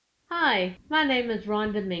Hi, my name is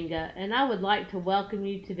Ron Dominga, and I would like to welcome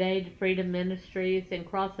you today to Freedom Ministries in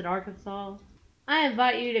Crossett, Arkansas. I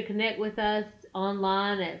invite you to connect with us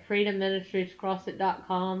online at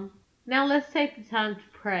freedomministriescrossett.com. Now let's take the time to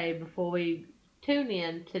pray before we tune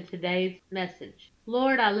in to today's message.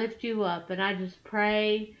 Lord, I lift you up and I just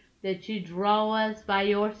pray that you draw us by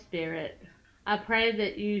your Spirit. I pray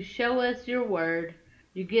that you show us your word.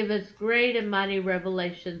 You give us great and mighty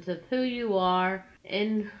revelations of who you are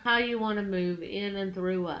and how you want to move in and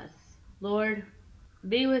through us. Lord,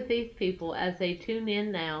 be with these people as they tune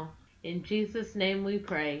in now. In Jesus' name we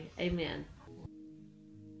pray. Amen.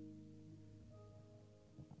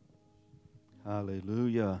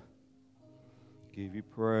 Hallelujah. Give you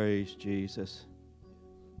praise, Jesus.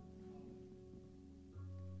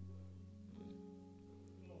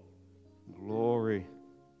 Glory.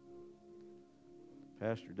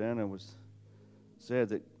 Pastor Dana said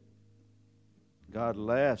that God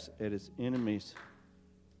laughs at his enemies.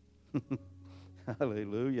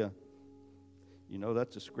 Hallelujah. You know,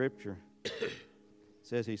 that's a scripture. It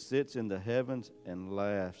says he sits in the heavens and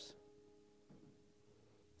laughs.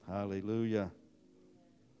 Hallelujah.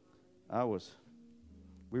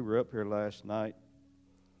 We were up here last night.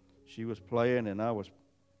 She was playing and I was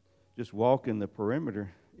just walking the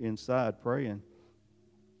perimeter inside praying.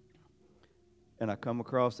 And I come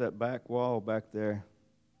across that back wall back there.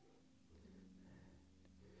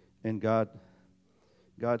 And God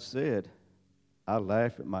said, I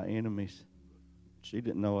laugh at my enemies. She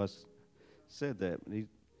didn't know I said that.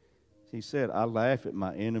 He said, I laugh at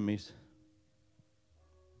my enemies.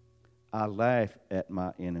 I laugh at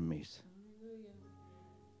my enemies.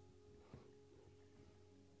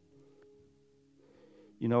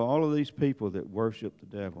 You know, all of these people that worship the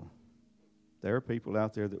devil, there are people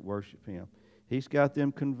out there that worship him. He's got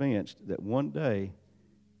them convinced that one day,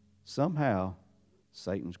 somehow,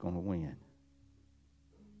 Satan's going to win.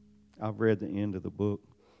 I've read the end of the book.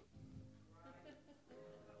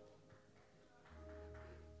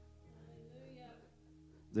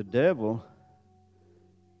 The devil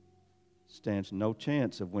stands no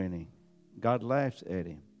chance of winning. God laughs at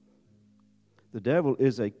him. The devil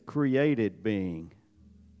is a created being.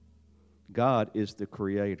 God is the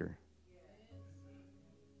creator.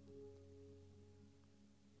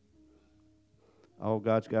 All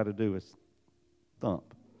God's got to do is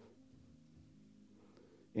thump.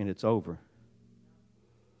 And it's over.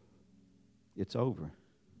 It's over.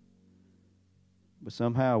 But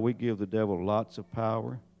somehow we give the devil lots of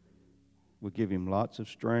power. We give him lots of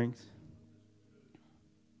strength.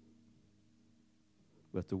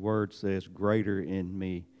 But the word says, greater in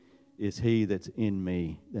me is he that's in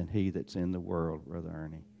me than he that's in the world, Brother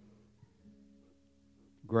Ernie.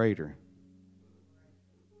 Greater.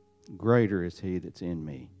 Greater is he that's in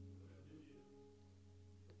me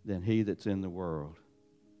than he that's in the world.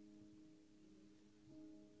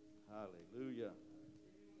 Hallelujah.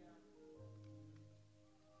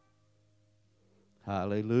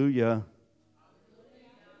 Hallelujah.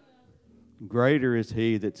 Greater is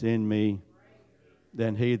he that's in me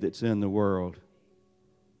than he that's in the world.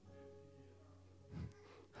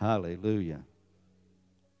 Hallelujah.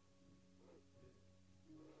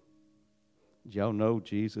 Did y'all know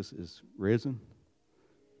Jesus is risen?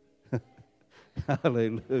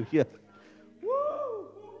 Hallelujah. Woo!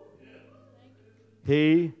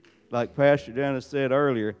 He, like Pastor Dennis said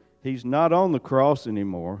earlier, he's not on the cross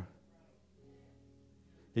anymore.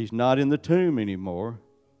 He's not in the tomb anymore.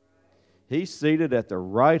 He's seated at the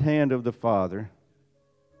right hand of the Father,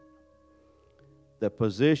 the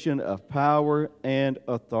position of power and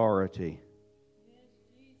authority.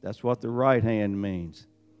 That's what the right hand means.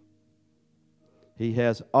 He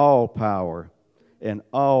has all power and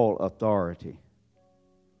all authority.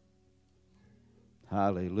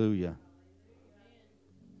 Hallelujah.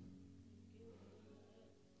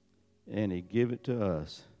 And he give it to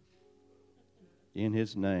us in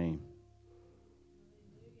his name.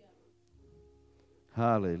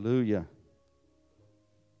 Hallelujah.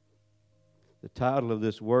 The title of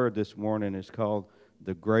this word this morning is called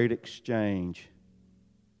The Great Exchange.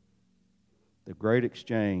 The Great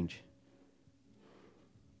Exchange.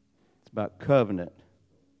 It's about covenant.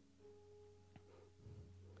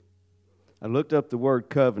 I looked up the word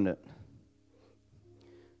covenant.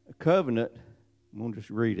 A covenant, I'm going to just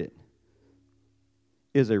read it,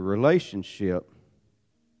 is a relationship.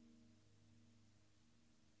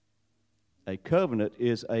 A covenant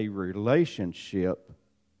is a relationship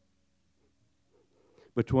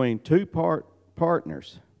between two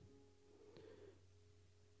partners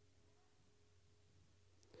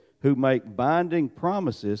who make binding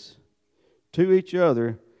promises to each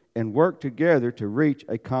other and work together to reach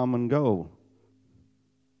a common goal.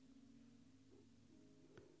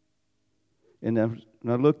 And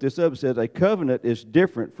when I looked this up, it says a covenant is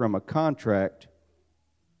different from a contract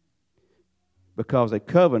because a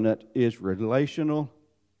covenant is relational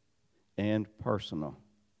and personal.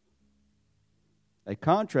 A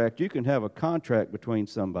contract, you can have a contract between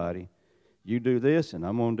somebody. You do this and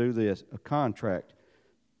I'm going to do this, a contract.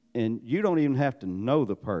 And you don't even have to know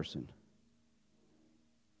the person.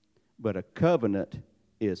 But a covenant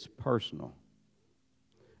is personal.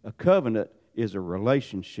 A covenant is a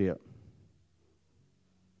relationship.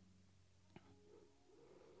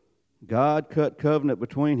 God cut covenant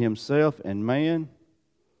between himself and man,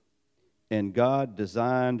 and God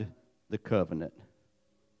designed the covenant.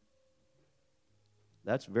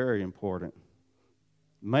 That's very important.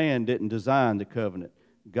 Man didn't design the covenant.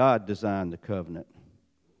 God designed the covenant.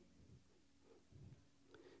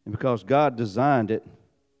 And because God designed it,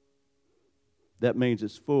 that means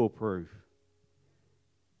it's foolproof.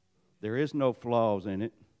 There is no flaws in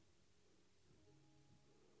it.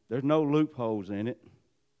 There's no loopholes in it.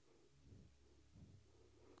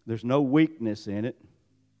 There's no weakness in it.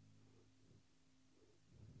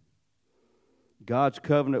 God's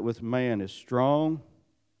covenant with man is strong.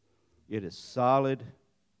 It is solid.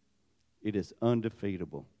 It is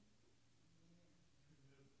undefeatable.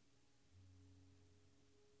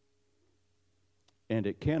 And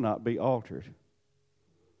it cannot be altered.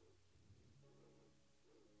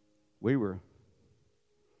 We were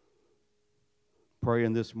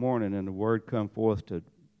praying this morning and the word come forth to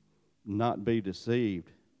not be deceived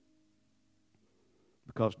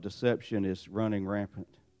because deception is running rampant.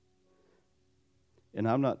 And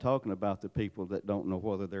I'm not talking about the people that don't know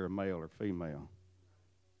whether they're a male or female.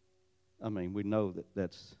 I mean, we know that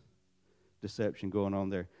that's deception going on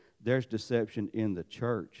there. There's deception in the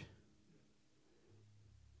church.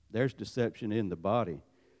 There's deception in the body.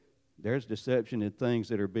 There's deception in things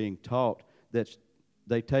that are being taught that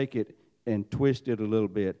they take it and twist it a little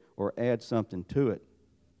bit or add something to it.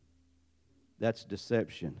 That's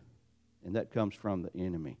deception, and that comes from the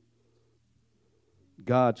enemy.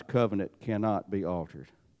 God's covenant cannot be altered,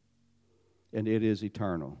 and it is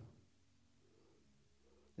eternal.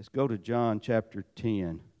 Let's go to John chapter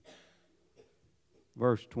 10,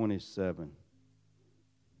 verse 27.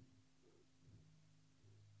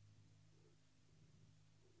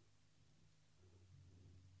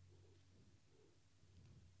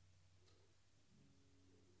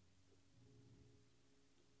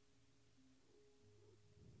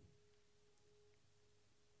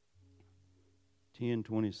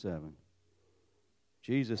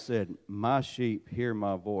 Jesus said, "My sheep hear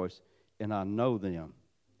my voice, and I know them,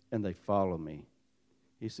 and they follow me."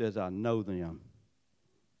 He says, I know them.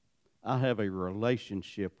 I have a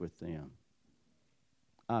relationship with them.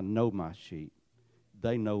 I know my sheep.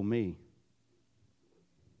 They know me.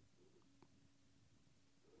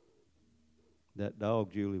 That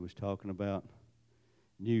dog Julie was talking about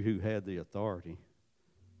knew who had the authority.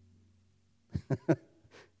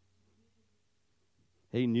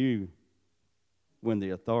 He knew when the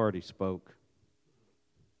authority spoke.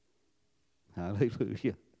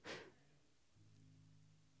 Hallelujah. It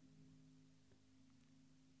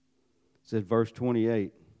says, verse 28.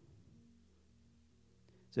 It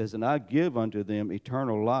says, "And I give unto them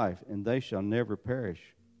eternal life, and they shall never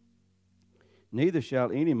perish. Neither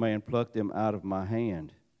shall any man pluck them out of my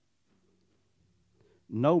hand."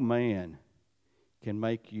 No man can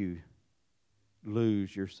make you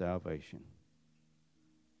lose your salvation.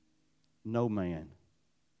 No man.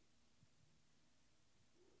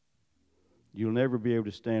 You'll never be able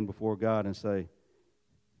to stand before God and say,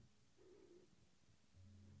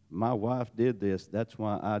 "My wife did this, that's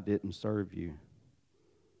why I didn't serve you.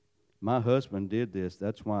 My husband did this,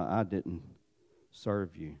 that's why I didn't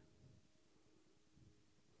serve you."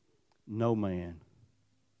 No man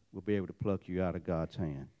will be able to pluck you out of God's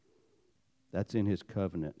hand. That's in His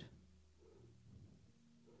covenant.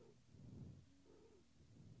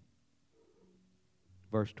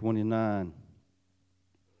 Verse 29,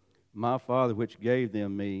 "My Father which gave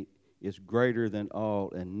them me is greater than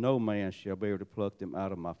all, and no man shall be able to pluck them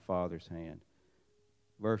out of my Father's hand."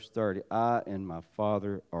 Verse 30, "I and my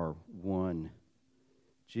Father are one."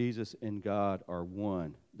 Jesus and God are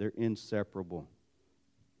one. They're inseparable.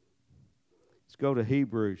 Let's go to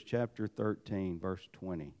Hebrews chapter 13, verse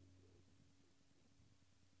 20.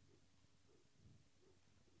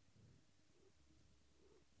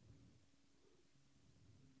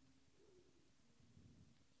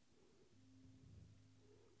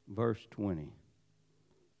 Verse 20.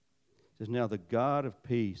 It says, "Now the God of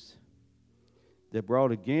peace that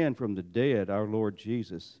brought again from the dead our Lord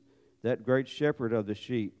Jesus, that great shepherd of the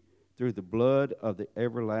sheep, through the blood of the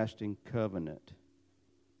everlasting covenant.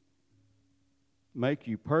 Make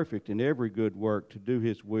you perfect in every good work to do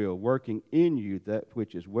his will, working in you that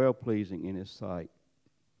which is well-pleasing in his sight.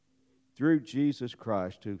 Through Jesus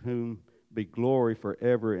Christ, to whom be glory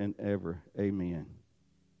forever and ever. Amen.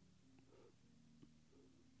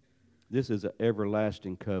 This is an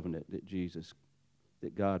everlasting covenant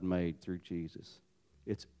that God made through Jesus.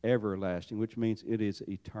 It's everlasting, which means it is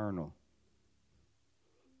eternal.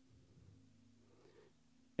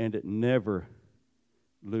 And it never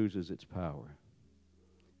loses its power.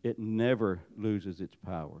 It never loses its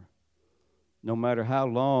power. No matter how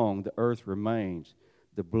long the earth remains,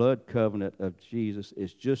 the blood covenant of Jesus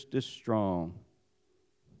is just as strong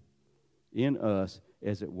in us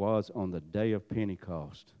as it was on the day of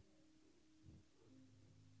Pentecost.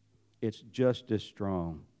 It's just as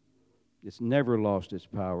strong. It's never lost its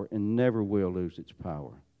power and never will lose its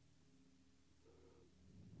power.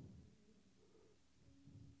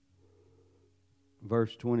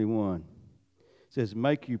 Verse 21 says,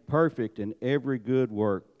 make you perfect in every good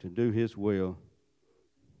work to do his will.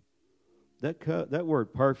 That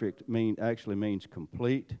word perfect actually means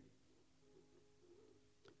complete.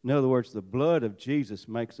 In other words, the blood of Jesus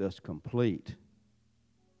makes us complete.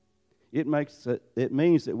 It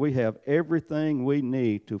means that we have everything we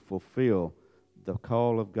need to fulfill the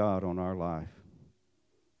call of God on our life.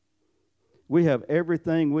 We have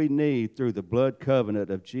everything we need through the blood covenant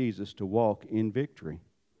of Jesus to walk in victory.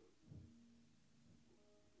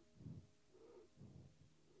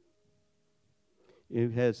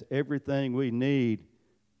 It has everything we need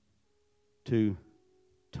to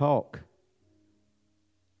talk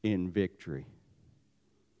in victory.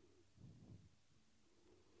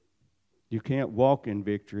 You can't walk in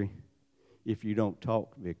victory if you don't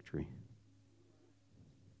talk victory.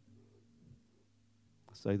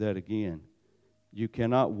 I'll say that again. You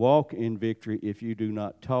cannot walk in victory if you do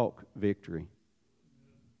not talk victory.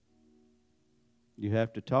 You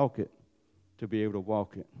have to talk it to be able to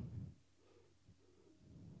walk it.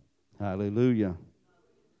 Hallelujah.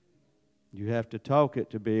 You have to talk it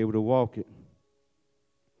to be able to walk it.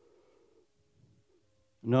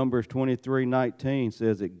 Numbers 23:19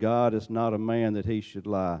 says that God is not a man that he should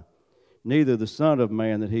lie, neither the Son of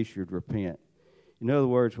Man that he should repent. In other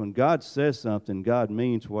words, when God says something, God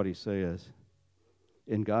means what he says.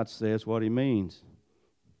 And God says what he means.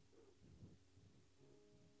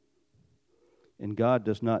 And God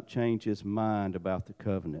does not change his mind about the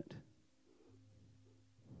covenant.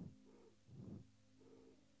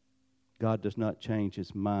 God does not change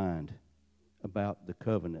his mind about the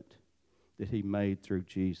covenant that he made through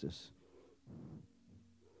Jesus.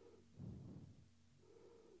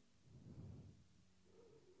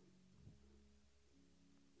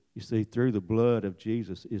 You see, through the blood of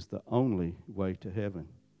Jesus is the only way to heaven.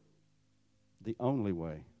 The only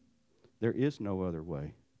way. There is no other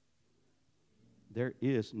way. There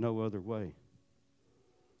is no other way.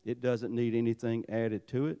 It doesn't need anything added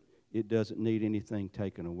to it. It doesn't need anything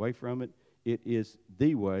taken away from it. It is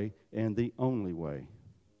the way and the only way.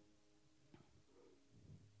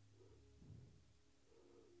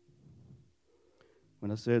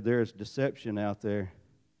 When I said there is deception out there,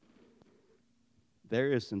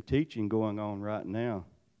 there is some teaching going on right now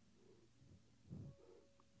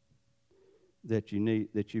that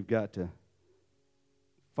you've got to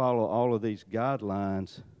follow all of these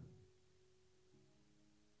guidelines,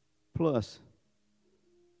 plus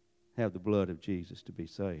have the blood of Jesus to be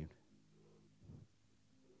saved.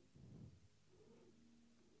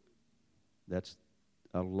 That's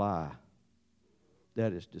a lie.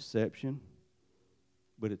 That is deception,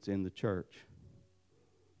 but it's in the church.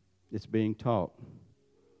 It's being taught.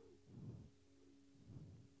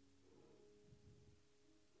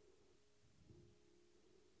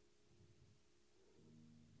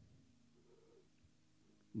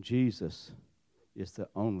 Jesus is the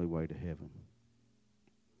only way to heaven.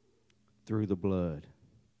 Through the blood.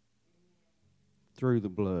 Through the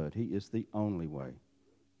blood. He is the only way.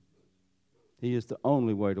 He is the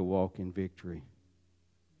only way to walk in victory.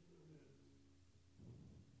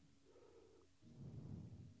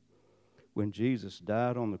 When Jesus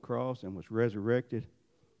died on the cross and was resurrected,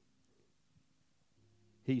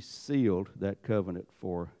 he sealed that covenant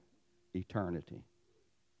for eternity.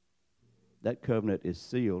 That covenant is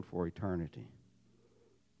sealed for eternity.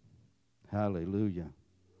 Hallelujah.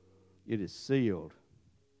 It is sealed.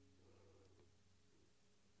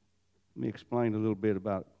 Let me explain a little bit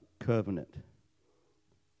about covenant.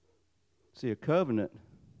 See, a covenant,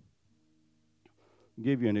 I'll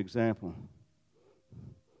give you an example.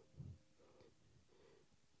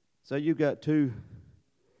 Say you've got two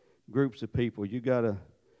groups of people. You got a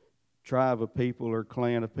tribe of people or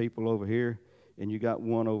clan of people over here, and you got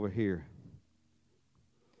one over here.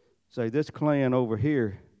 Say, this clan over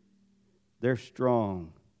here, they're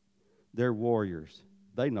strong. They're warriors.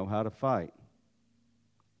 They know how to fight.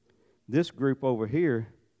 This group over here,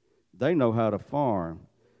 they know how to farm.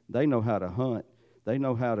 They know how to hunt. They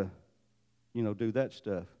know how to, do that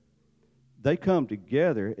stuff. They come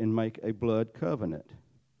together and make a blood covenant.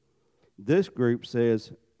 This group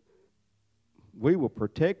says, we will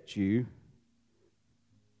protect you.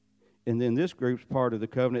 And then this group's part of the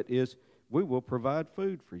covenant is, we will provide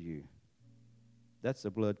food for you. That's the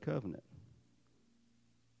blood covenant.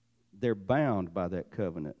 They're bound by that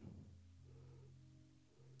covenant.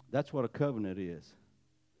 That's what a covenant is.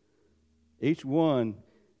 Each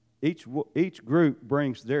group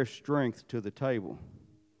brings their strength to the table.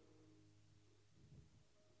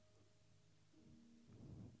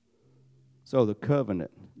 So the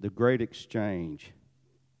covenant, the great exchange.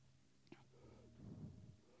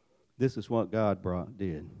 This is what God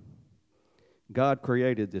did. God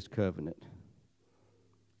created this covenant.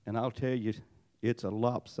 And I'll tell you, it's a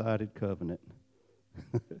lopsided covenant.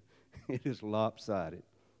 It is lopsided.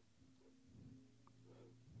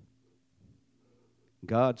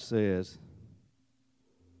 God says,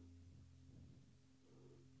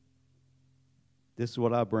 this is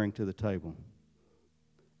what I bring to the table.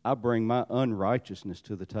 I bring my unrighteousness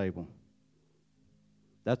to the table.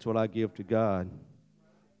 That's what I give to God.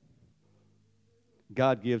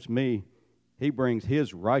 God gives me, He brings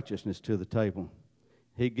His righteousness to the table.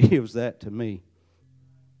 He gives that to me.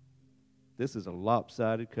 This is a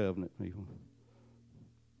lopsided covenant, people.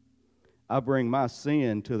 I bring my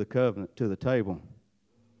sin to the covenant, to the table.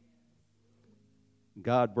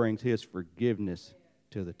 God brings His forgiveness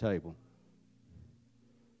to the table.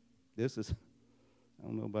 This is, I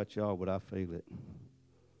don't know about y'all, but I feel it.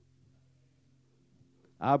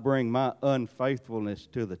 I bring my unfaithfulness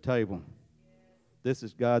to the table. This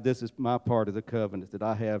is God, this is my part of the covenant that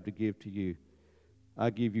I have to give to you. I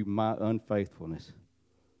give you my unfaithfulness.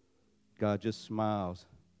 God just smiles,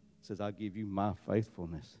 says, I give you my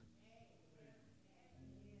faithfulness.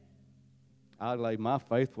 I lay my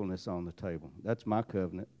faithfulness on the table. That's my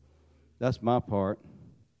covenant. That's my part.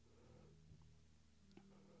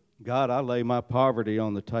 God, I lay my poverty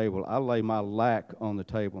on the table. I lay my lack on the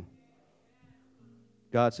table.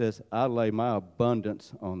 God says, I lay my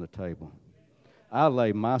abundance on the table. I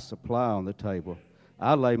lay my supply on the table.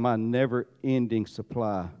 I lay my never-ending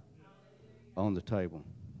supply on the table.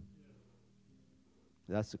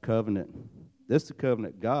 That's the covenant. This is the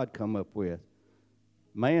covenant God come up with.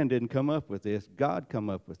 Man didn't come up with this. God come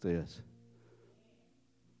up with this.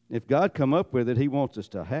 If God come up with it, He wants us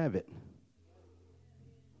to have it.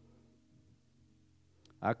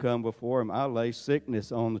 I come before Him. I lay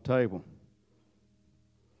sickness on the table.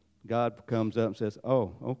 God comes up and says,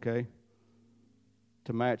 oh, okay.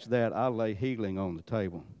 To match that, I lay healing on the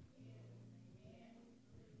table.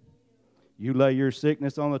 You lay your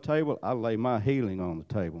sickness on the table, I lay my healing on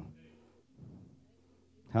the table.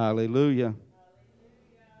 Hallelujah.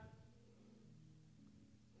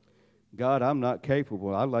 God, I'm not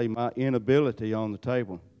capable. I lay my inability on the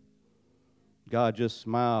table. God just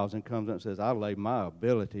smiles and comes up and says, I lay my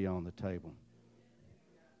ability on the table.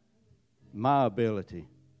 My ability.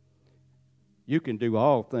 You can do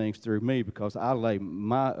all things through me because I lay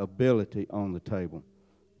my ability on the table.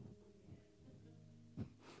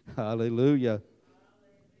 Hallelujah.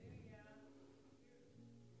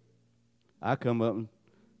 I come up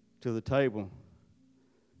to the table.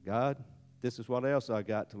 God, this is what else I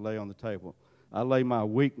got to lay on the table. I lay my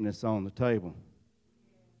weakness on the table.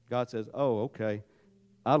 God says, oh, okay.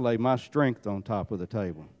 I lay my strength on top of the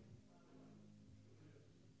table.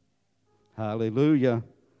 Hallelujah.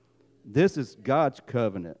 This is God's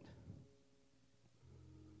covenant.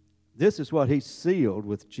 This is what He sealed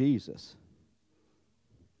with Jesus.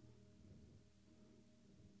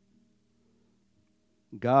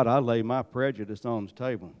 God, I lay my prejudice on the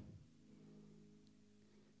table.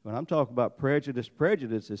 When I'm talking about prejudice,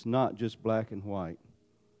 prejudice is not just black and white.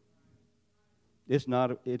 It's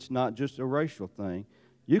not just a racial thing.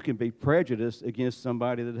 You can be prejudiced against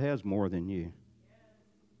somebody that has more than you.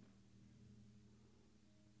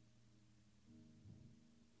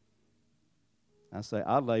 I say,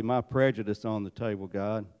 I lay my prejudice on the table,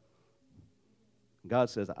 God. God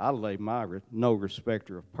says, I lay my no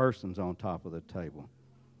respecter of persons on top of the table.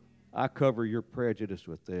 I cover your prejudice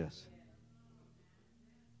with this.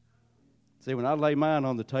 See, when I lay mine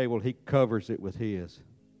on the table, He covers it with His.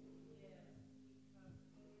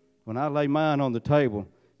 When I lay mine on the table,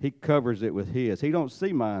 He covers it with His. He don't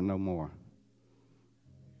see mine no more.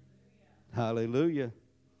 Hallelujah.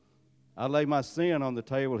 I lay my sin on the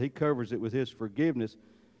table. He covers it with His forgiveness.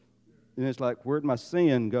 And it's like, where'd my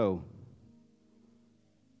sin go?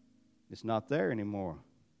 It's not there anymore.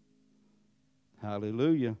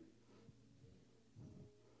 Hallelujah.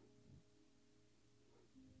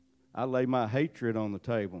 I lay my hatred on the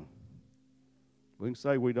table. We can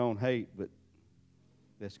say we don't hate, but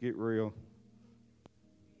let's get real.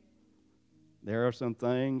 There are some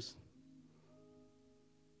things,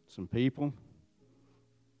 some people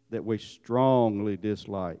that we strongly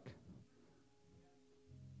dislike.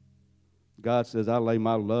 God says, I lay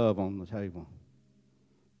my love on the table.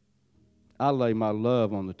 I lay my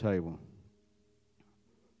love on the table.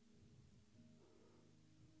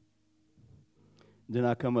 Then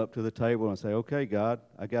I come up to the table and say, okay, God,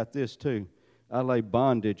 I got this too. I lay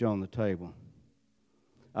bondage on the table.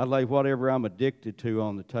 I lay whatever I'm addicted to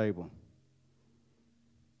on the table.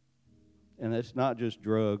 And it's not just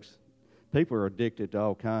drugs. People are addicted to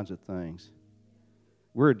all kinds of things.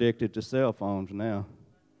 We're addicted to cell phones now.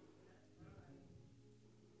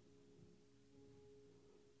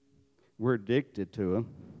 We're addicted to them.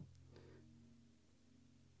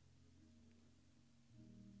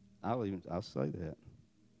 I'll say that.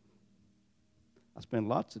 I spend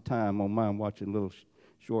lots of time on mine watching little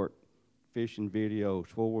short fishing videos,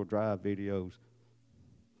 four-wheel drive videos.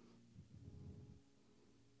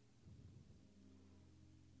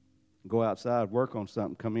 Go outside, work on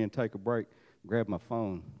something, come in, take a break, grab my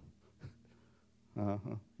phone.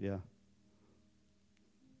 Yeah.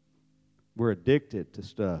 We're addicted to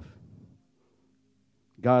stuff.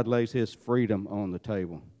 God lays His freedom on the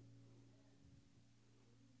table.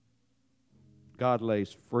 God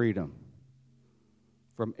lays freedom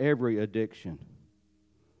from every addiction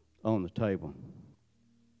on the table.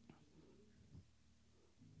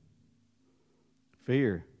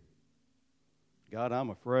 Fear. God, I'm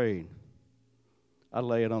afraid. I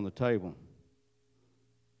lay it on the table.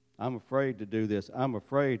 I'm afraid to do this. I'm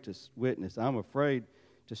afraid to witness. I'm afraid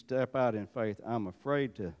to step out in faith. I'm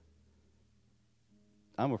afraid to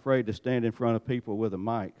stand in front of people with a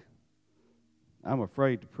mic. I'm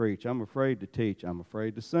afraid to preach. I'm afraid to teach. I'm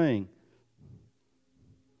afraid to sing.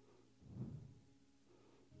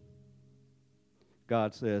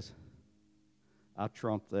 God says, I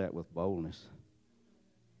trump that with boldness.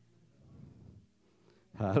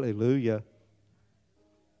 Hallelujah.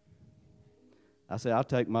 I say, I'll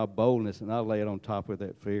take my boldness and I'll lay it on top of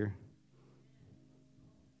that fear.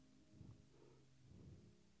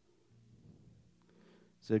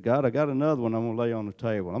 I said, God, I got another one I'm going to lay on the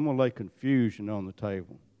table. I'm going to lay confusion on the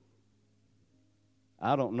table.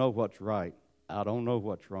 I don't know what's right. I don't know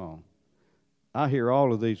what's wrong. I hear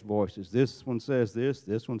all of these voices. This one says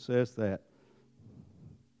this one says that.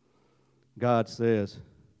 God says,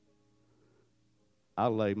 I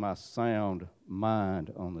lay my sound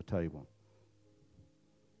mind on the table.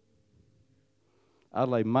 I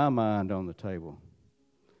lay my mind on the table.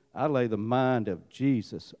 I lay the mind of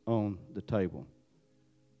Jesus on the table.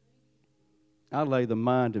 I lay the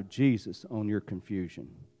mind of Jesus on your confusion.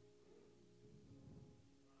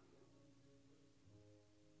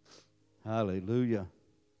 Hallelujah.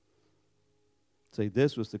 See,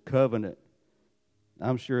 this was the covenant.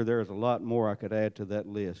 I'm sure there's a lot more I could add to that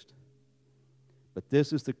list. But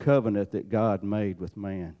this is the covenant that God made with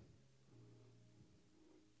man.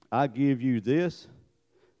 I give you this.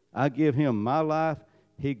 I give him my life.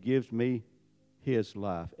 He gives me his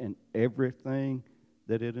life and everything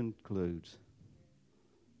that it includes.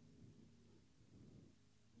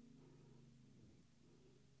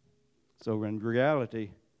 So in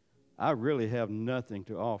reality, I really have nothing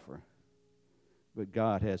to offer, but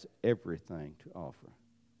God has everything to offer.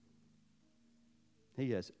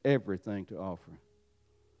 He has everything to offer.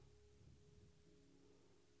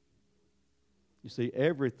 You see,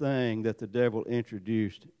 everything that the devil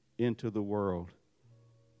introduced into the world,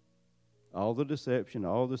 all the deception,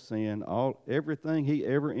 all the sin, everything he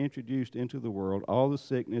ever introduced into the world, all the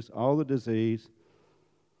sickness, all the disease,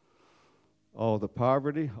 all the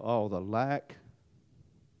poverty, all the lack,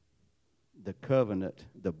 the covenant,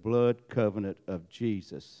 the blood covenant of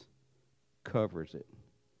Jesus covers it.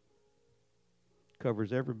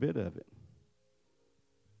 Covers every bit of it.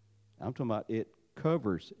 I'm talking about it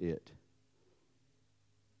covers it.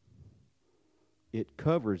 It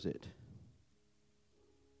covers it.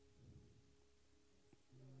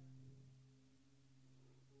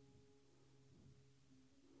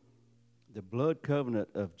 The blood covenant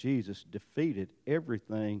of Jesus defeated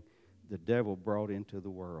everything the devil brought into the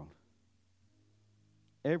world.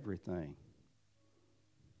 Everything.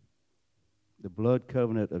 The blood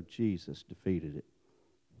covenant of Jesus defeated it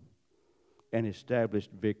and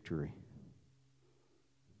established victory.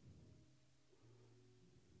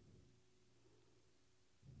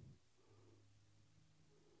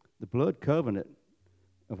 The blood covenant,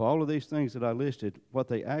 of all of these things that I listed, what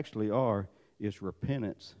they actually are is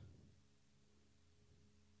repentance.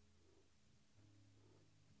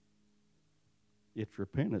 It's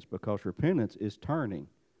repentance, because repentance is turning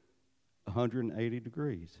 180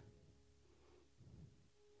 degrees.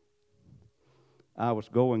 I was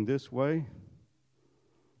going this way.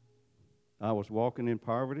 I was walking in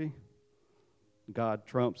poverty. God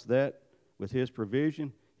trumps that with His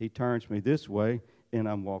provision. He turns me this way, and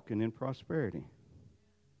I'm walking in prosperity.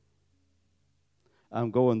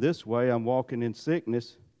 I'm going this way. I'm walking in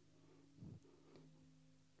sickness.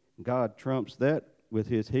 God trumps that with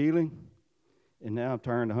His healing, and now I'm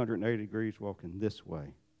turned 180 degrees walking this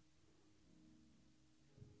way.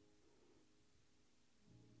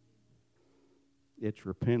 It's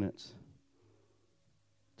repentance.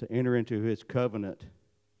 To enter into His covenant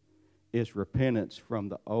is repentance from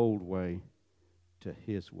the old way to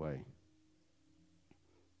His way.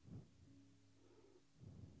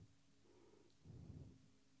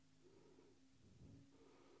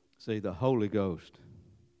 See, the Holy Ghost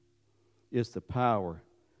is the power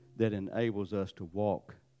that enables us to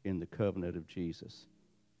walk in the covenant of Jesus.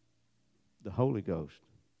 The Holy Ghost.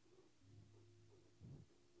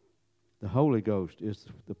 The Holy Ghost is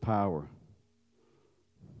the power.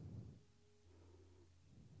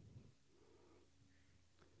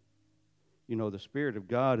 You know, the Spirit of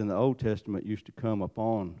God in the Old Testament used to come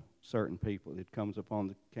upon certain people. It came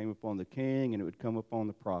upon the king, and it would come upon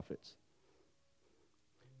the prophets.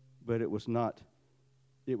 But it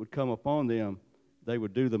would come upon them, they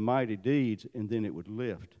would do the mighty deeds, and then it would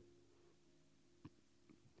lift.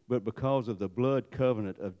 But because of the blood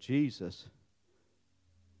covenant of Jesus,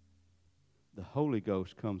 the Holy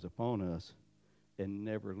Ghost comes upon us and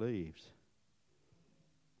never leaves.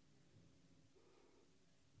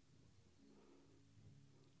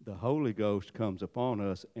 The Holy Ghost comes upon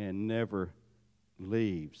us and never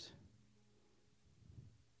leaves.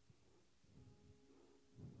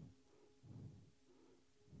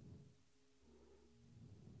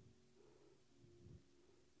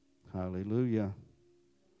 Hallelujah.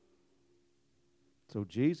 So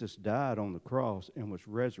Jesus died on the cross and was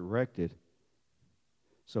resurrected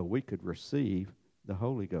so we could receive the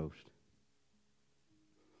Holy Ghost.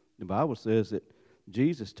 The Bible says that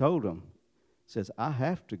Jesus told them, says, I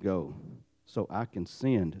have to go so I can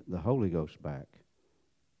send the Holy Ghost back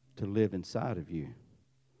to live inside of you.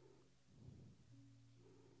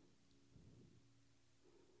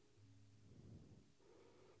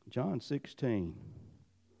 John 16,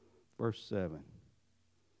 verse 7.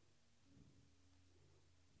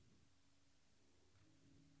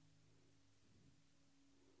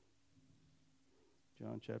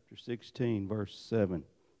 John chapter 16, verse 7.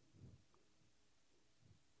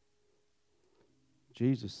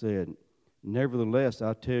 Jesus said, nevertheless,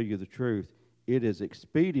 I tell you the truth, it is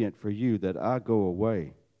expedient for you that I go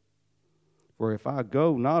away. For if I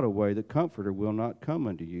go not away, the Comforter will not come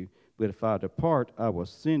unto you, but if I depart, I will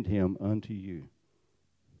send him unto you.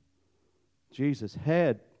 Jesus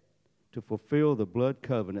had to fulfill the blood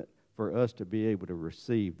covenant for us to be able to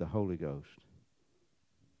receive the Holy Ghost.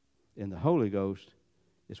 And the Holy Ghost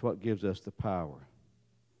is what gives us the power.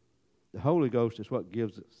 The Holy Ghost is what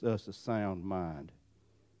gives us a sound mind.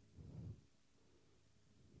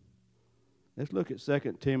 Let's look at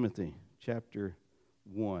 2 Timothy chapter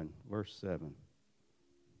 1, verse 7.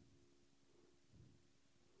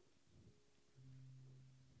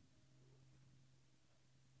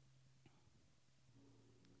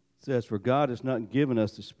 It says, for God has not given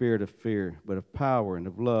us the spirit of fear, but of power and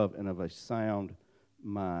of love and of a sound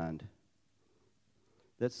mind.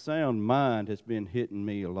 That sound mind has been hitting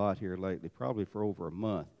me a lot here lately, probably for over a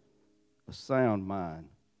month. A sound mind.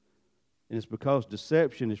 And it's because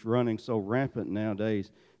deception is running so rampant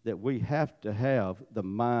nowadays that we have to have the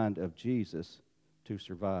mind of Jesus to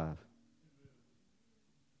survive.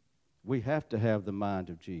 We have to have the mind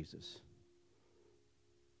of Jesus.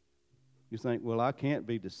 You think, well, I can't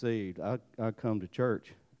be deceived. I come to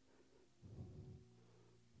church.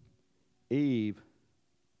 Eve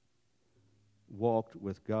walked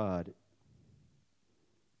with God.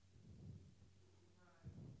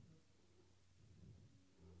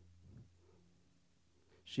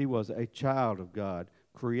 She was a child of God,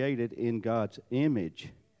 created in God's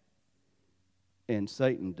image. And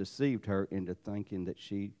Satan deceived her into thinking that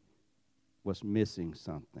she was missing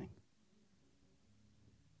something.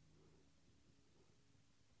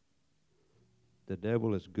 The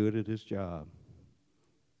devil is good at his job.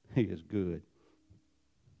 He is good.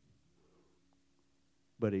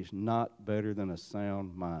 But he's not better than a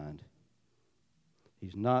sound mind.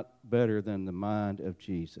 He's not better than the mind of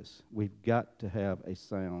Jesus. We've got to have a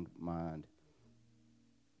sound mind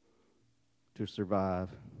to survive.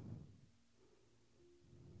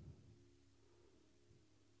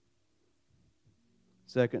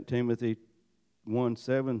 Second Timothy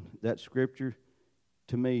 1:7, that scripture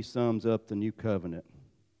to me sums up the new covenant.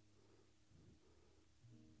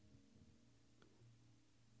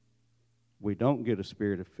 We don't get a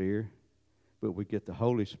spirit of fear, but we get the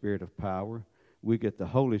Holy Spirit of power, we get the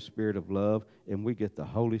Holy Spirit of love, and we get the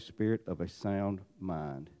Holy Spirit of a sound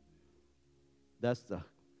mind. That's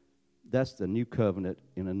the new covenant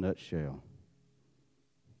in a nutshell.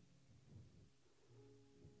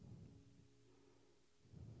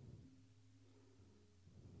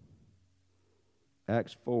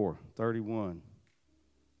 Acts 4:31.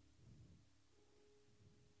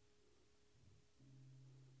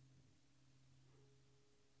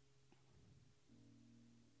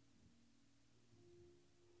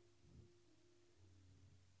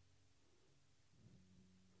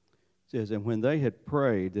 It says, and when they had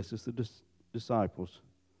prayed, this is the disciples,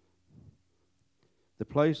 the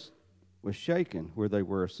place was shaken where they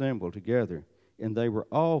were assembled together, and they were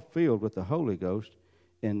all filled with the Holy Ghost,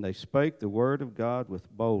 and they spake the word of God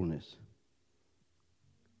with boldness.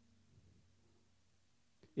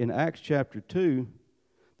 In Acts chapter 2,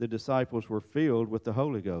 the disciples were filled with the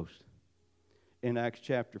Holy Ghost. In Acts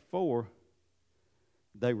chapter 4,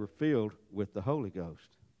 they were filled with the Holy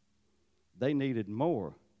Ghost. They needed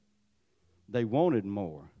more. They wanted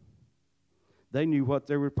more. They knew what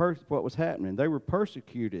was happening. They were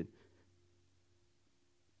persecuted.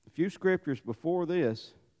 A few scriptures before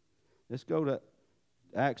this. Let's go to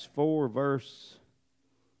Acts 4, verse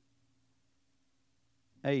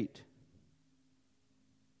 8.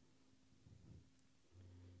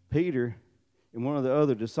 Peter and one of the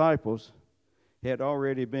other disciples had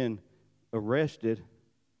already been arrested.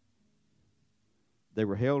 They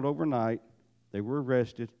were held overnight. They were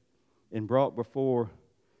arrested and brought before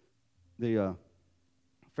the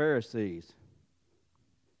Pharisees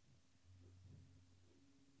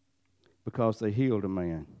because they healed a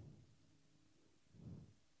man.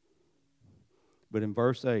 But in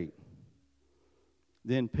verse 8,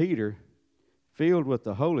 then Peter, filled with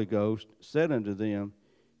the Holy Ghost, said unto them,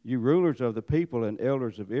 you rulers of the people and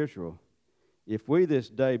elders of Israel, if we this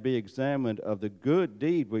day be examined of the good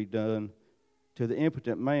deed we done to the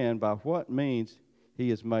impotent man, by what means he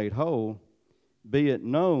is made whole, be it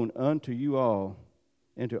known unto you all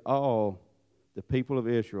and to all the people of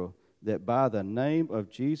Israel, that by the name of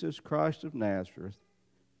Jesus Christ of Nazareth,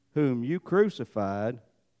 whom you crucified.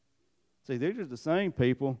 See, these are the same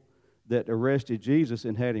people that arrested Jesus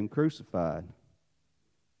and had him crucified.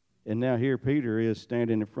 And now here Peter is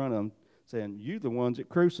standing in front of them saying, you the ones that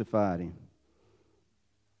crucified him.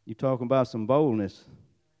 You talking about some boldness.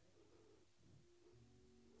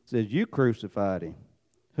 It says, you crucified him,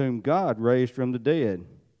 whom God raised from the dead.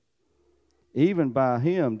 Even by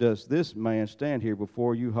him does this man stand here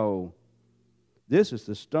before you whole. This is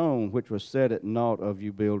the stone which was set at naught of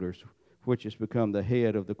you builders, which has become the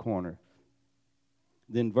head of the corner.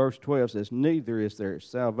 Then verse 12 says, neither is there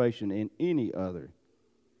salvation in any other,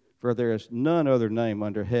 for there is none other name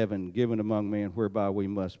under heaven given among men whereby we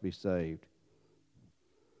must be saved.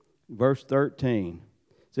 Verse 13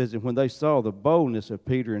 says, and when they saw the boldness of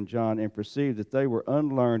Peter and John and perceived that they were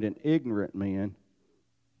unlearned and ignorant men,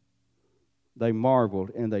 they marveled,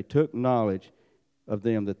 and they took knowledge of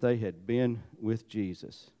them that they had been with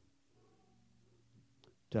Jesus.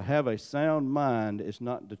 To have a sound mind is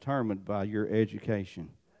not determined by your education.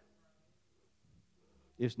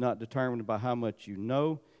 It's not determined by how much you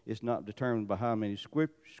know. It's not determined by how many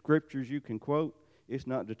scriptures you can quote. It's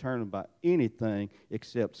not determined by anything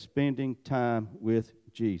except spending time with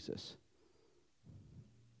Jesus.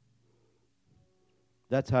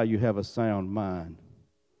 That's how you have a sound mind.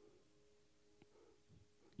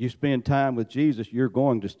 You spend time with Jesus, you're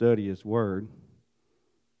going to study His Word.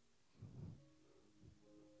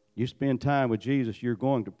 You spend time with Jesus, you're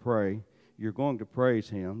going to pray. You're going to praise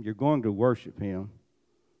Him. You're going to worship Him.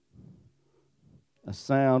 A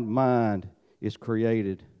sound mind is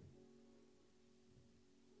created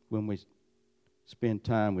when we spend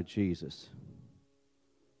time with Jesus.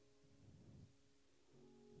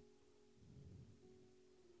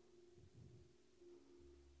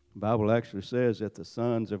 The Bible actually says that the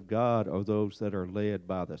sons of God are those that are led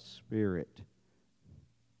by the Spirit.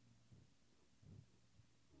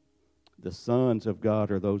 The sons of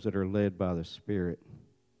God are those that are led by the Spirit.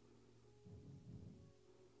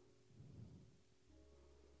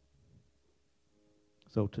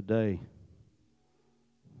 So today,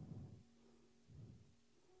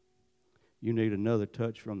 You need another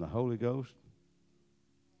touch from the Holy Ghost?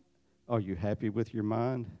 Are you happy with your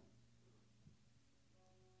mind?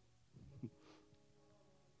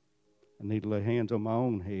 I need to lay hands on my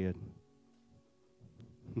own head.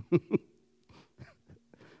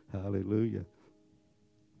 Hallelujah.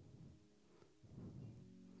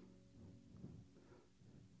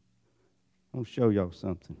 I'm going to show y'all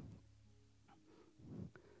something.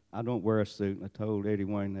 I don't wear a suit, and I told Eddie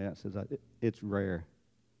Wayne that. Says it's rare.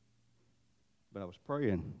 But I was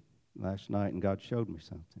praying last night, and God showed me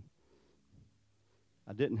something.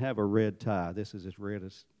 I didn't have a red tie. This is as red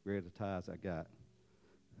a tie as I got.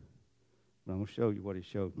 But I'm going to show you what he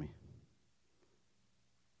showed me.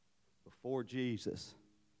 Before Jesus,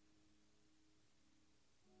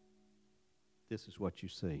 this is what you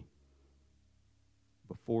see.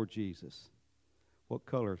 Before Jesus. What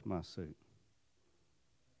color is my suit?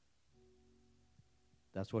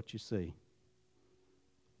 That's what you see.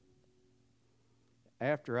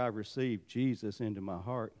 After I received Jesus into my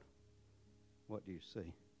heart, what do you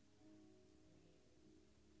see?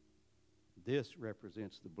 This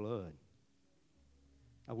represents the blood.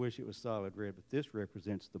 I wish it was solid red, but this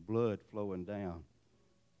represents the blood flowing down.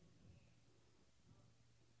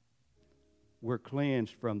 We're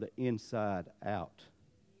cleansed from the inside out.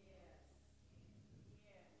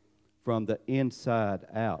 From the inside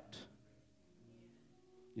out.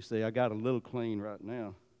 You see, I got a little clean right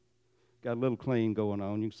now. Got a little clean going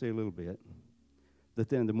on. You can see a little bit. But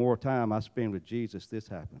then the more time I spend with Jesus, this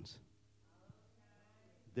happens.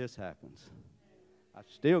 This happens. I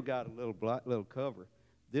still got a little cover.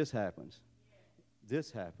 This happens.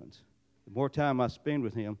 This happens. The more time I spend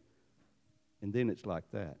with him, and then it's like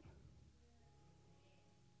that.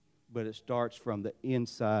 But it starts from the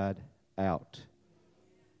inside out.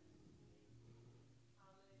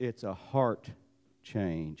 It's a heart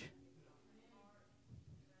change.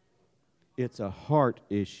 It's a heart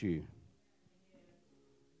issue.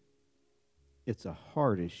 It's a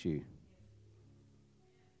heart issue.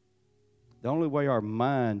 The only way our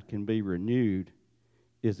mind can be renewed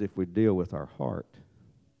is if we deal with our heart.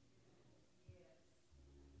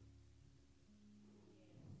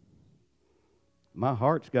 My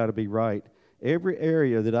heart's got to be right. Every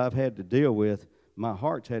area that I've had to deal with, my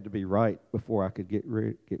heart's had to be right before I could get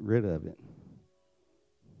rid of it.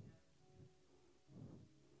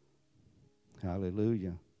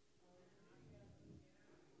 Hallelujah.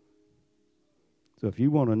 So if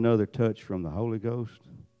you want another touch from the Holy Ghost,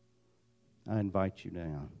 I invite you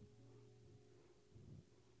down.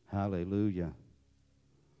 Hallelujah.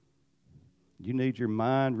 You need your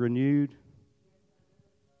mind renewed?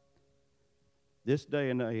 This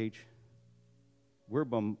day and age,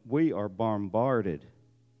 we are bombarded.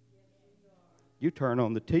 You turn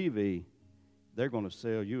on the TV, they're going to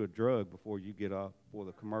sell you a drug before you get off, before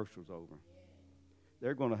the commercial's over.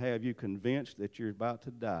 They're going to have you convinced that you're about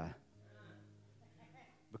to die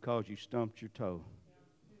because you stumped your toe.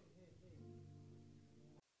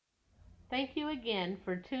 Thank you again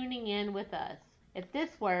for tuning in with us. If this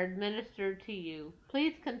word ministered to you,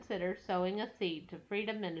 please consider sowing a seed to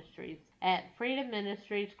Freedom Ministries at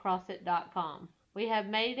freedomministriescrossit.com. We have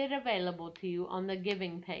made it available to you on the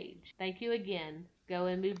giving page. Thank you again. Go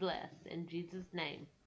and be blessed. In Jesus' name.